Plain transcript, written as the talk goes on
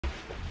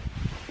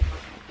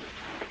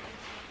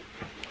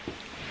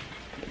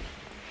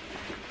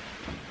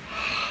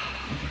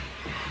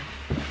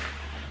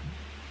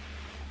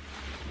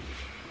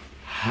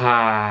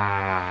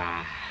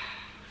Guys,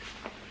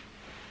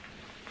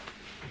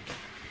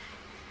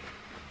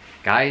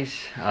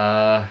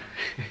 I'm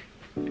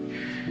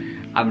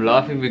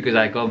laughing because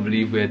I can't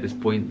believe we're at this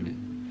point,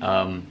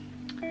 man.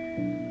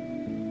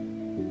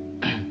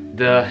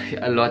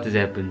 A lot has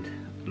happened.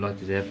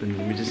 Let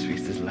me just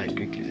fix this light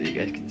quickly so you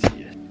guys can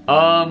see it.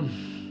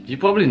 You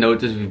probably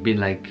noticed we've been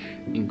like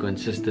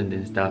inconsistent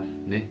and stuff,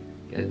 ne?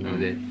 You guys know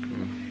that.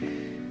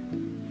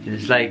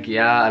 It's like,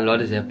 yeah, a lot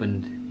has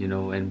happened, you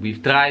know, and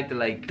we've tried to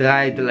make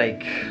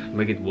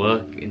it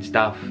work and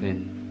stuff,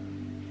 and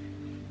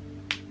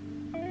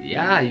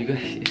yeah, you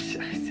guys,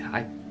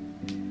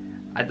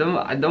 I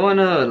don't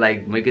wanna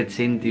like make it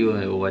seem to you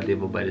or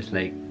whatever, but it's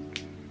like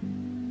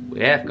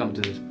we have come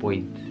to this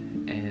point,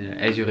 and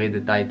as you read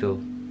the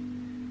title,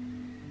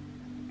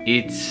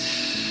 it's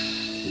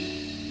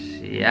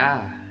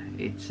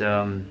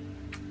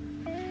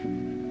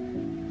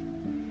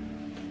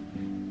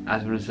I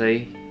was gonna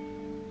say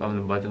from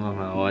the bottom of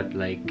my heart,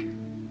 like,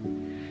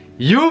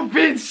 you've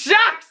been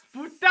shucks,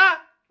 puta!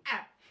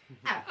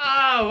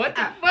 What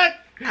the fuck?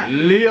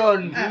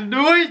 Leon!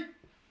 Do it!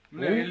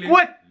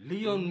 What?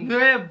 Leon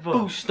Never!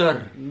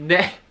 Booster!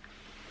 Like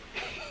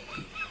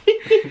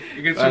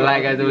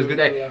guys, it was good.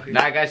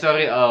 Nah guys,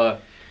 sorry, I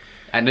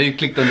know you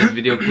clicked on this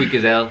video quick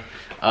as hell.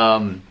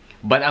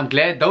 But I'm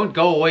glad, don't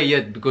go away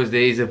yet, because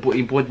there is an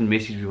important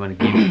message we want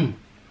to give you.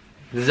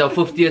 This is our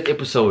 50th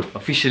episode,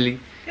 officially,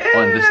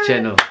 on this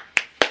channel.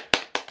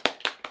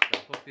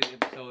 Our 50th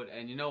episode,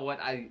 and you know what,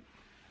 I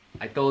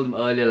told him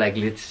earlier, like,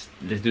 let's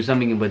do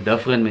something a bit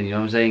different, man, you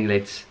know what I'm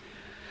saying,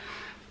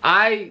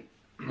 I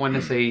want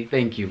to say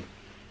thank you,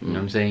 you know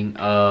what I'm saying,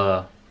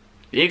 Oh,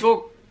 you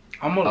too?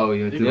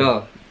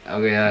 Yeah.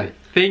 Okay, yeah.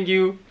 Thank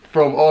you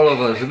from all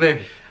of us,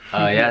 okay?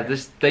 Yeah,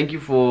 just thank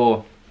you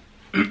for,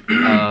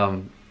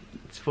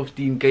 it's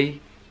 15k,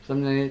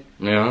 something like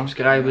that. Yeah.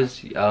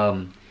 Subscribers.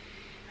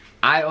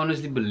 I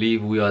honestly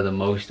believe we are the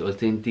most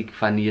authentic,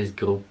 funniest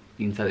group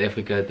in South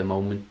Africa at the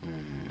moment.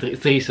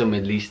 Threesome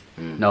at least,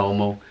 no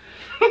homo.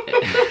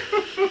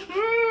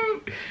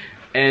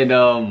 And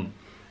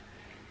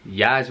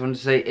yeah, I just want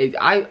to say,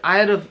 I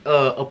had a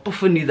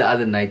epiphany the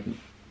other night.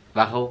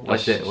 Wacho,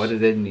 what's that? What does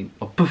that mean?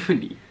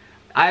 Epiphany.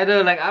 I had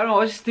a, like, I don't know, I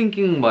was just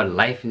thinking about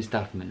life and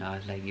stuff, man. I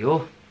was like,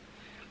 yo,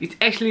 it's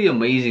actually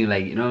amazing,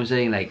 like, you know what I'm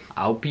saying, like,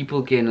 how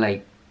people can,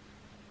 like,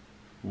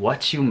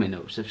 watch you, man,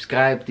 or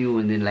subscribe to you,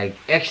 and then, like,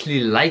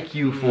 actually like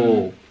you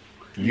for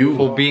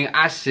being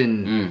us,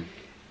 and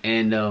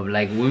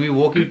like, when we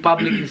walk in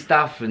public and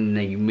stuff, and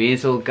like, men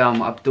will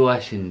come up to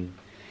us, and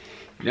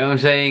you know what I'm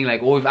saying,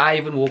 like, or if I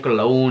even walk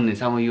alone, and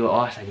some of you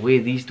ask, like, where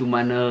are these two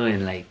men,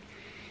 and like,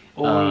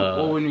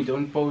 or when we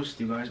don't post,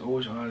 you guys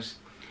always ask,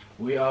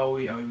 where are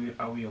we?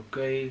 Are we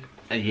okay?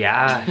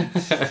 Yeah,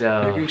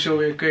 so Making sure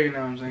we're okay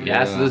now, I'm saying.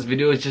 yeah, so this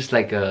video is just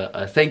like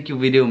a thank you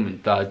video, man,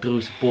 to our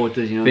true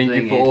supporters, you know what I'm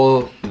saying? Thank you for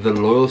all the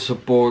loyal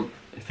support.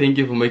 Thank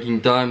you for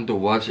making time to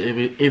watch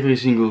every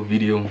single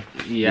video.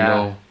 Yeah. You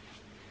know.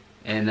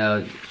 And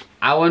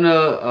I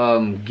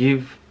wanna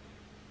give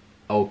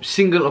a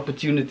single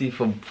opportunity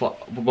for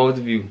both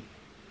of you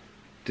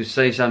to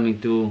say something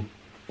to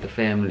the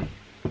family.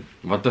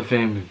 What the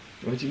family?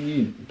 What do you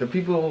mean? The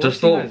people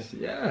Just watching talk. us.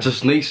 Yeah.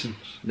 Just nations.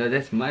 No,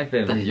 that's my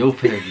family. That's your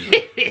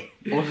family.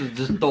 Also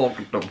just talk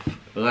though.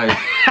 Right.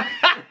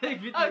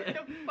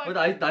 But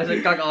I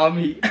said kak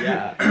army.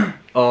 Yeah.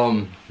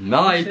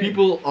 Nah,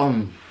 people,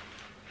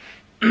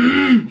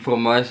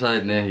 from my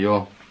side,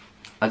 yo,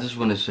 I just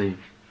wanna say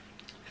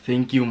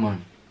thank you,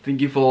 man.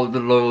 Thank you for all the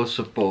loyal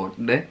support,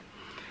 ne?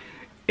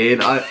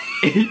 And I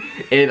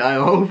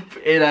hope,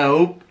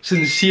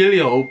 sincerely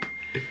hope,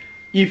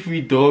 if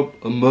we drop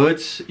a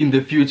merch in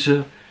the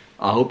future,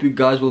 I hope you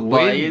guys will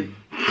buy it.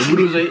 I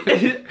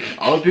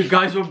hope you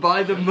guys will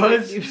buy the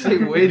merch. You say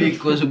when,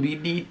 because we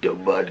need the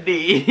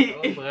money.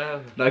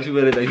 Nice to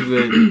it.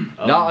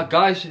 Now,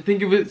 guys,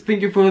 thank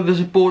you for the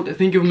support.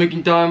 Thank you for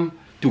making time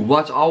to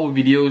watch our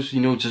videos.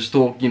 You know, just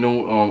talk. You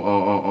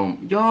know,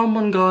 yeah,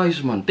 man,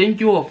 guys, man. Thank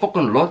you a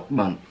fucking lot,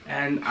 man.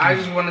 And I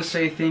just want to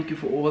say thank you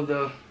for all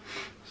the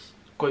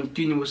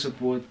continuous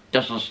support.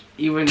 Just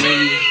Even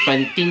when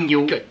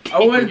continue. I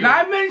was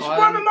 9 minutes for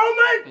the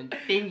moment.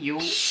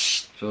 Continue.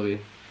 Sorry.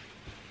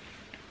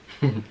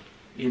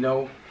 You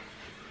know,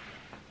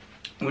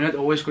 we're not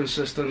always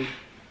consistent.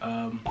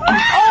 Hoe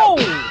kom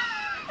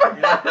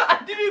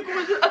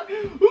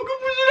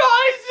je zo naar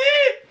huis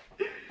zien?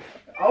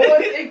 Oh,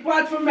 ik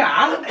praat van mijn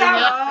hart.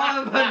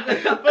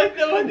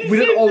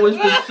 We're not always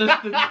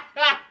consistent.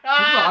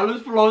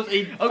 Alles verloos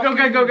in.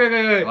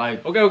 Okay.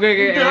 Right.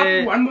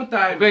 Okay. One more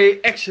time. Okay,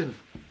 action.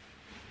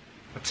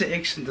 What's the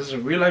action? This is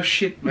real life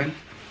shit, man.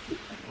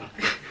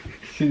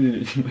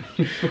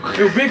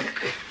 Yo, big.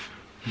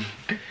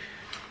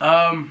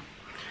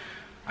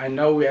 I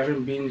know we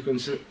haven't been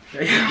consistent.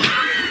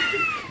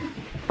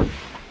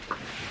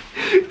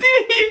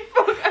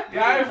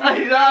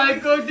 I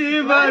go to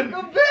you, man.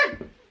 Come back.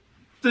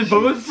 The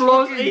boat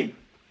flows in.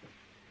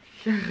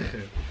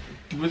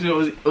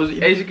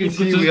 As you can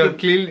see, we are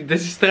clearly,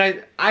 this is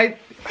straight.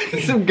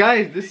 So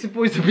guys, this is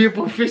supposed to be a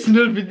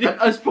professional video.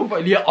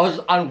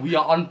 We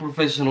are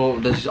unprofessional.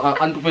 This is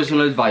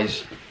unprofessional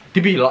advice.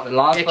 TB,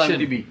 last Action.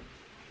 time TB.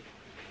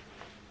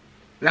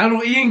 Laat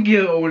nog één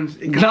keer, Owens.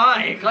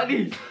 Nee, ik ga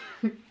niet.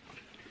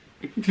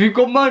 TB,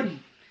 kom man.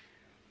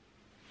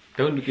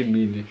 Don't look at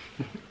me. Nee.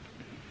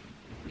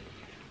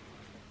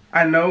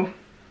 I know.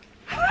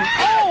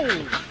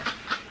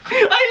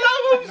 Hij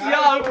lacht op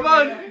jou,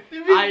 man.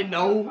 I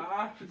know.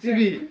 TB,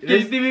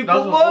 Yes, TB,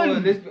 kom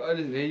on. Let's be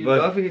honest, man. You're What?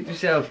 laughing at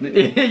yourself.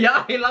 Nee.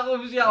 Ja, hij lacht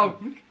op jou.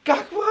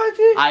 Kak, wat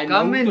is? I know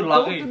Come in, to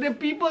talk lachen. to the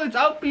people. It's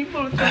our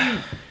people. It's our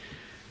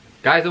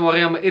Guys, don't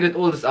worry. I'm gonna edit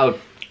all this out.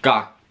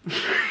 Kak.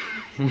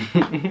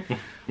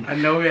 I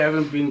know we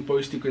haven't been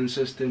posting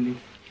consistently,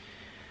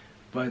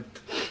 but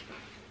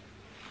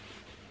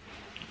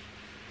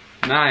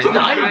Nee.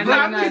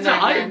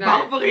 Hij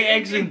bouwt voor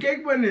reaction.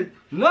 kijk maar niet.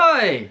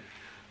 Nee.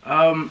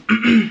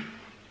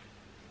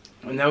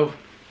 I know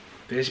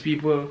there's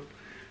people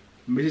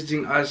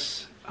messaging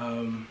us,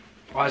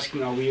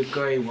 asking are we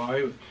okay,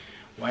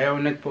 why are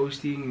we not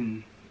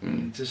posting,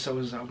 and it just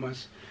shows how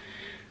much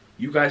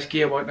you guys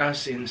care about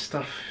us and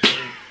stuff.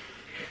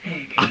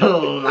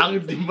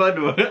 Lang die man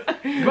hoor.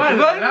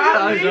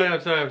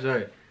 I'm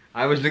sorry.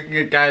 I was looking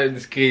at guy on the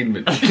screen,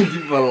 man.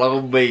 Die man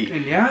lang mee.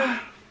 And yeah,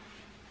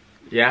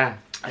 Yeah.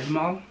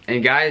 helemaal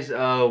And guys,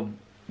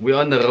 we're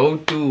on the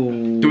road to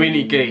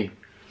 20k.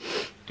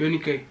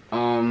 20k.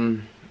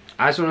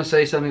 I just want to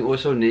say something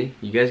also, nee.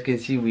 You guys can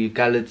see we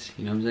colored,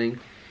 you know what I'm saying?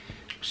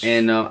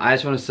 And I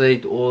just want to say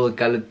to all the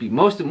colored people,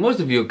 most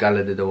of you are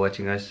colored that are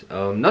watching us.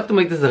 Not to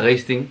make this a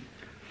race thing,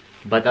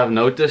 but I've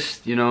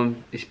noticed, you know,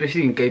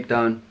 especially in Cape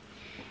Town,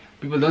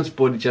 people don't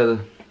support each other.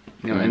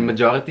 You know, and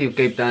majority of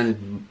Cape Town is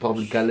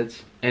probably colored.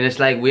 And it's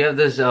like we have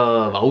this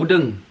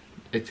houding,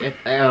 it's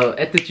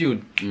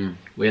attitude,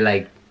 where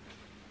like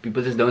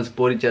people just don't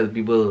support each other.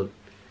 People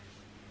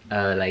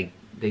like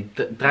they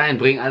try and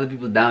bring other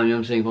people down, you know what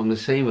I'm saying, from the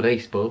same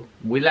race, bro.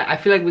 I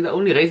feel like we're the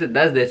only race that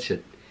does that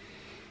shit.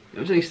 You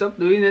know what I'm saying? Stop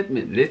doing that,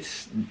 man.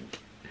 Let's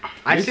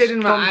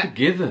come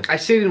together. I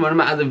said in one of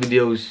my other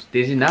videos,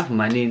 there's enough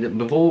money.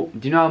 Before,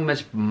 do you know how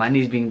much money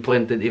is being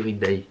printed every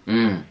day?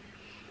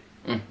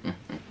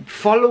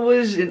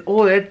 Followers and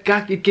all that,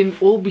 kak, it can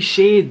all be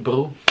shared,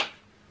 bro.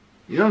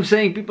 You know what I'm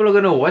saying? People are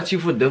gonna watch you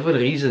for different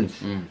reasons.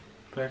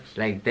 Facts.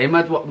 Like, they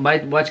might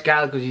watch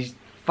Kyle because he's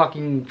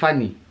fucking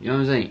funny. You know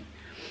what I'm saying?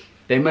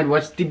 They might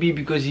watch TB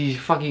because he's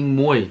fucking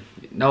mooi.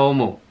 No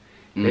homo.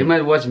 They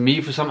might watch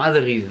me for some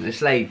other reason.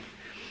 It's like,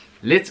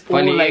 let's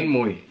Funny all like, and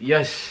mooi.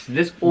 yes,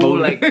 let's all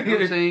like, you know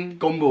what I'm saying?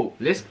 Combo.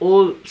 Let's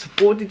all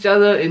support each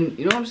other and,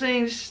 you know what I'm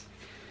saying?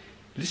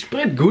 Let's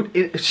spread good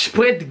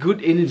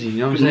energy, you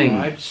know what I'm saying?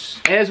 Vibes.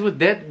 As with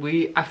that,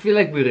 I feel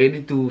like we're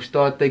ready to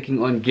start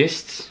taking on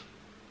guests.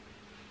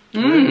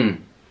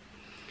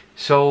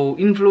 So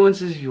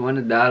influencers, if you want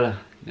 $1, you know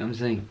what I'm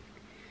saying?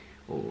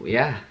 Oh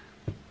yeah.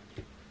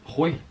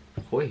 Gooi.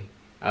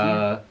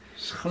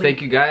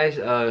 Thank you guys.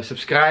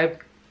 Subscribe.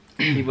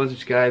 Keep on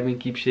subscribing,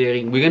 keep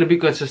sharing. We're gonna be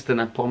consistent,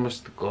 I promise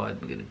to God,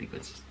 we're gonna be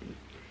consistent.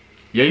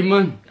 Jij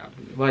man.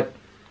 But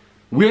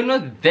We're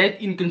not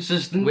that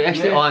inconsistent. we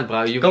actually aren't,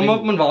 bro. Come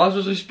up man, waar is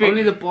ons respect?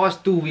 Only the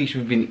past 2 weeks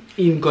we've been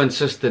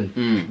inconsistent.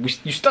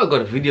 You still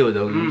got a video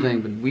though, you know what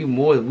I'm saying? But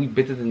we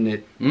better than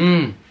that.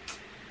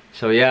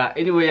 So yeah,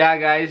 anyway, yeah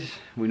guys,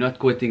 we're not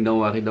quitting, don't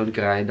worry, don't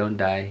cry, don't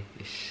die.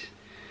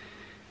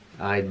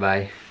 Alright,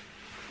 bye.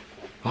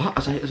 Ah,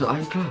 is hij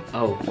klaar?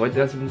 Oh, what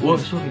does it mean? Oh,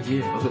 sorry,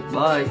 yeah.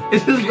 Bye.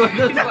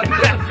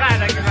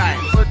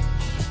 Bye.